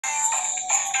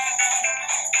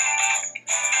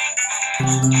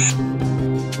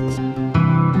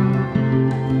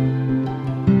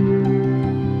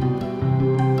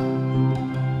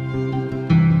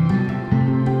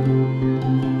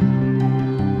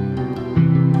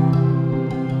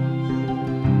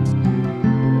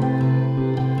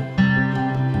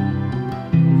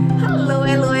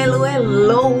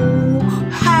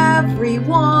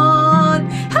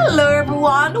Hello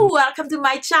everyone, welcome to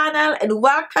my channel and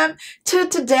welcome to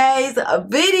today's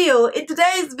video. In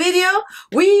today's video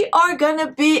we are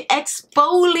gonna be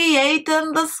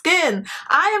exfoliating the skin.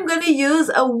 I am gonna use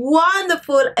a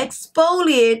wonderful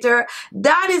exfoliator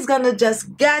that is gonna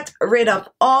just get rid of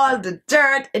all the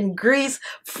dirt and grease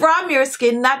from your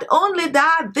skin. Not only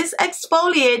that, this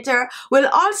exfoliator will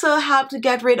also help to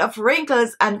get rid of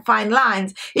wrinkles and fine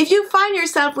lines. If you find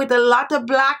yourself with a lot of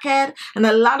blackhead and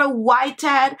a lot of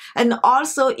whitehead, and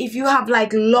also if you have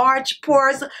like large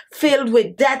pores filled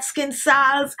with dead skin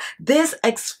cells, this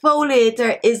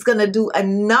exfoliator is gonna do a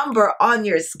number on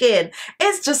your skin.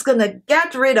 It's just gonna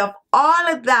get rid of all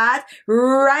of that,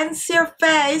 rinse your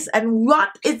face, and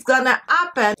what is gonna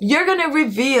happen, you're gonna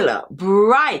reveal a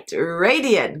bright,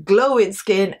 radiant, glowing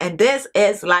skin, and this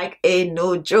is like a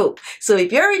no joke. So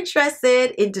if you're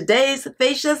interested in today's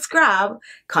facial scrub,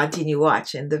 continue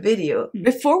watching the video.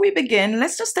 Before we begin,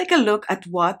 let's just take a look at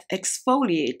what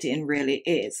exfoliating really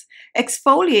is.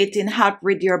 Exfoliating helps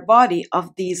rid your body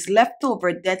of these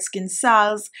leftover dead skin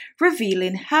cells,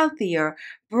 revealing healthier,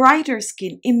 brighter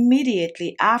skin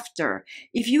immediately after.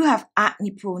 If you have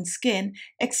acne-prone skin,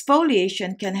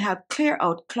 exfoliation can help clear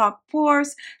out clogged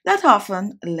pores that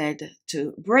often led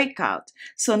to breakout.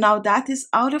 So now that is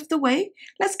out of the way,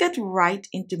 let's get right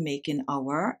into making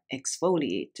our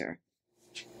exfoliator.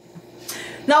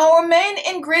 Now our main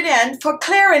ingredient for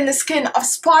clearing the skin of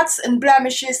spots and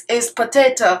blemishes is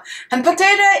potato. And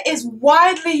potato is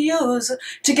widely used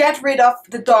to get rid of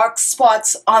the dark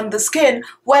spots on the skin,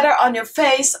 whether on your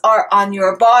face or on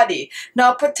your body.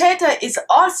 Now potato is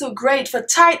also great for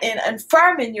tightening and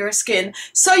firming your skin,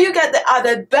 so you get the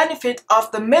added benefit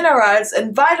of the minerals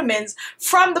and vitamins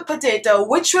from the potato,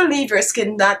 which will leave your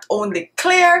skin not only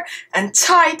clear and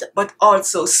tight but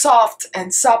also soft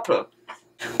and supple.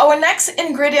 Our next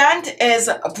ingredient is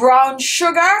brown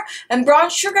sugar, and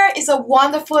brown sugar is a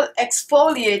wonderful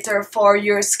exfoliator for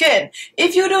your skin.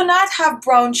 If you do not have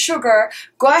brown sugar,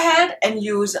 go ahead and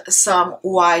use some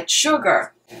white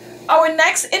sugar. Our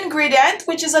next ingredient,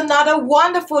 which is another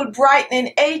wonderful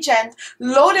brightening agent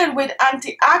loaded with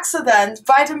antioxidant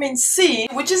vitamin C,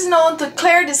 which is known to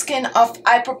clear the skin of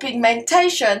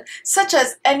hyperpigmentation, such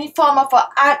as any form of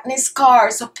acne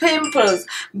scars, pimples,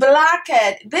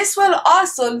 blackhead. This will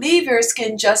also leave your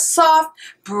skin just soft,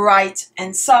 bright,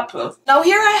 and supple. Now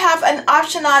here I have an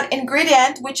optional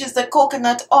ingredient, which is the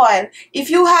coconut oil. If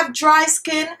you have dry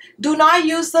skin, do not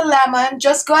use the lemon.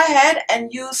 Just go ahead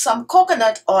and use some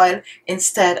coconut oil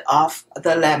instead of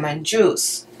the lemon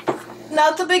juice.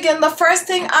 Now to begin, the first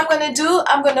thing I'm going to do,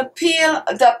 I'm going to peel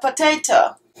the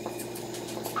potato.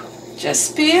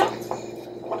 Just peel.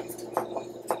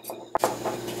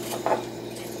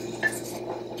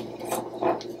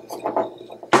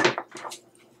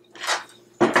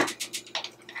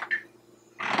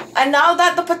 And now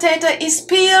that the potato is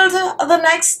peeled, the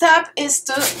next step is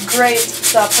to grate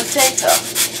the potato.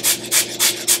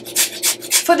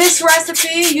 For this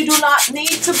recipe, you do not need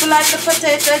to blend the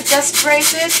potato, just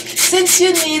grate it, since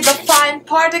you need the fine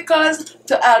particles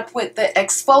to help with the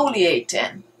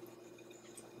exfoliating.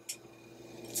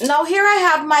 Now here I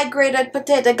have my grated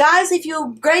potato. Guys, if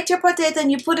you grate your potato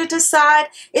and you put it aside,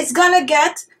 it's gonna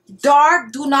get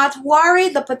dark. Do not worry,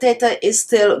 the potato is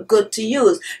still good to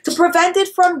use. To prevent it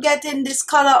from getting this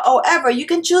color, however, you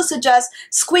can choose to just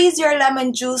squeeze your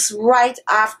lemon juice right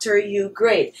after you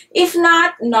grate. If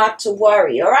not, not to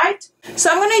worry, alright? So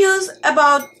I'm going to use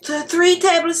about 3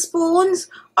 tablespoons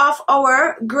of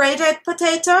our grated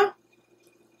potato.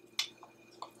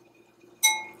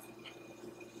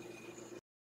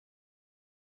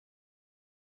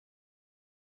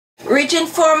 Reaching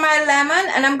for my lemon,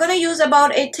 and I'm going to use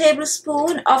about a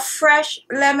tablespoon of fresh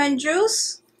lemon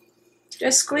juice.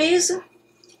 Just squeeze.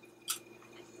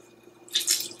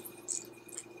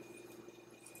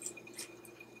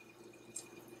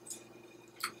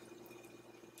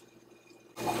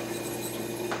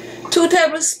 Two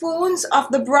tablespoons of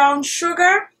the brown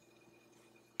sugar.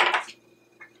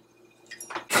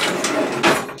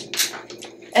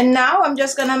 And now I'm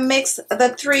just going to mix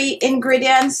the 3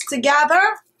 ingredients together.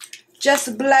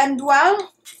 Just blend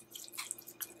well.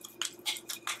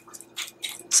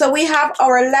 So we have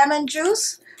our lemon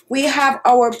juice, we have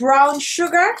our brown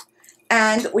sugar,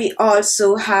 And we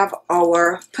also have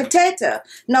our potato.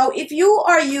 Now, if you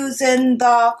are using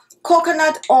the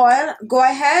coconut oil, go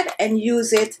ahead and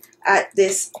use it at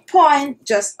this point.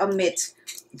 Just omit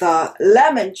the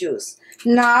lemon juice.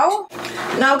 Now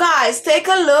guys, take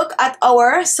a look at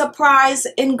our surprise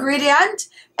ingredient,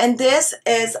 and this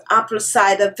is apple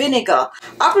cider vinegar.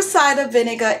 Apple cider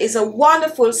vinegar is a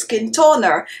wonderful skin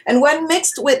toner, and when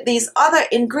mixed with these other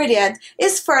ingredients,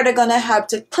 is further gonna help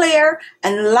to clear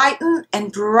and lighten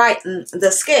and brighten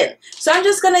the skin. So I'm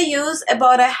just gonna use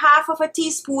about a half of a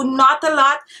teaspoon, not a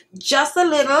lot, just a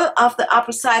little of the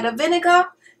apple cider vinegar.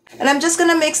 And I'm just going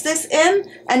to mix this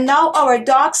in, and now our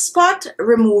dark spot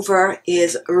remover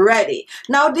is ready.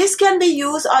 Now this can be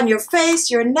used on your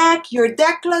face, your neck, your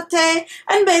décolleté,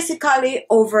 and basically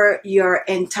over your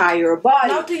entire body.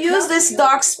 Now to use this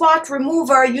dark spot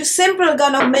remover, you simply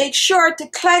going to make sure to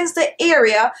cleanse the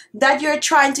area that you're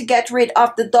trying to get rid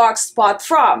of the dark spot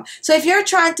from. So if you're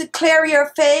trying to clear your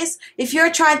face, if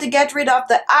you're trying to get rid of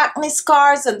the acne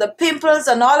scars and the pimples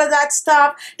and all of that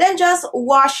stuff, then just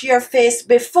wash your face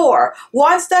before.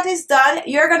 Once that is done,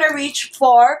 you're going to reach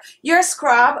for your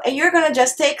scrub, and you're going to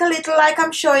just take a little like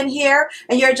I'm showing here,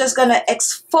 and you're just going to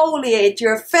exfoliate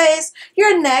your face,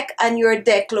 your neck, and your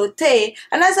décolleté.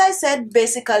 And as I said,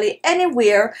 basically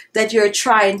anywhere that you're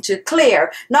trying to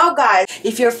clear. Now guys,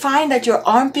 if you find that your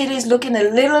armpit is looking a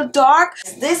little dark,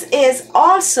 this is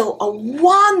also a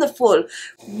wonderful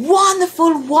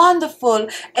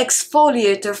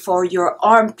exfoliator for your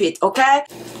armpit, okay?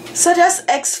 So just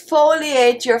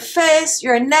exfoliate your face,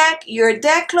 your neck, your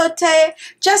décolleté,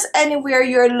 just anywhere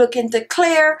you're looking to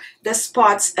clear the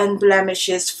spots and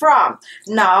blemishes from.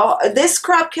 Now, this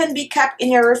scrub can be kept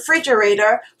in your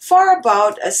refrigerator for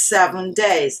about 7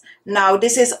 days. Now,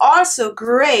 this is also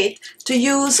great to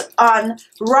use on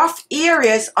rough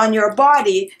areas on your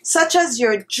body, such as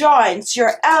your joints,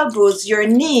 your elbows, your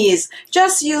knees.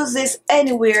 Just use this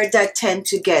anywhere that tend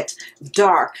to get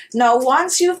dark. Now,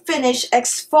 once you finish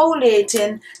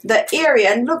exfoliating the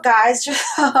area, and look guys, just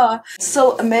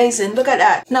so amazing. Look at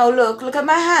that. Now look at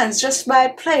my hands just by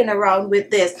playing around with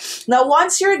this. Now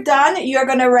once you're done, you're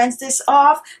going to rinse this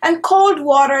off, and cold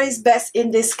water is best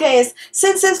in this case,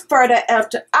 since it's further help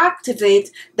to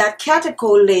activate that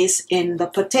catecholase in the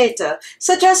potato.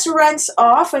 So just rinse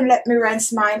off, and let me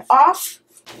rinse mine off.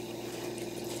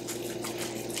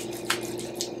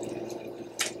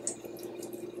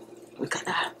 Look at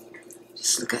that.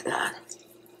 Just look at that.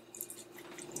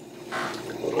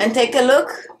 And take a look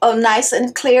how nice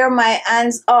and clear my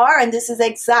hands are, and this is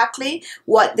exactly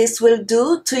what this will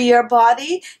do to your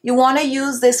body. You want to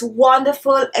use this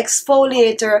wonderful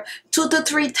exfoliator 2 to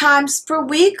 3 times per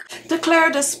week to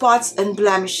clear the spots and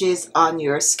blemishes on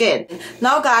your skin.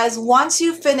 Now guys, once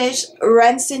you finish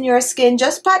rinsing your skin,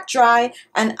 just pat dry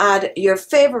and add your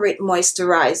favorite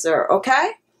moisturizer,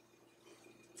 okay?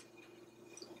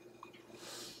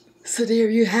 So there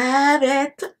you have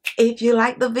it. If you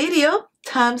like the video,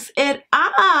 thumbs it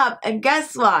up. And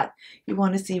guess what? You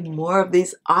want to see more of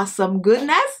this awesome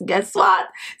goodness? Guess what?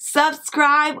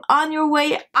 Subscribe on your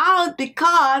way out,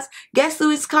 because guess who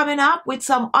is coming up with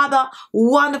some other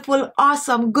wonderful,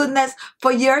 awesome goodness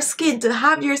for your skin, to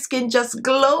have your skin just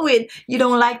glowing. You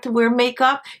don't like to wear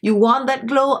makeup? You want that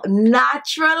glow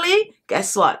naturally?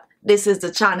 Guess what? This is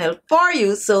the channel for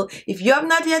you. So if you have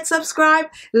not yet subscribed,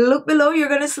 look below. You're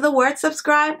going to see the word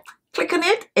subscribe. Click on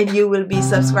it and you will be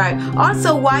subscribed.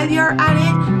 Also, while you're at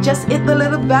it, just hit the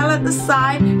little bell at the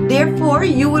side. Therefore,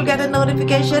 you will get a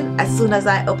notification as soon as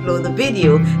I upload the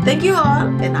video. Thank you all,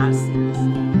 and I'll see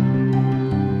you.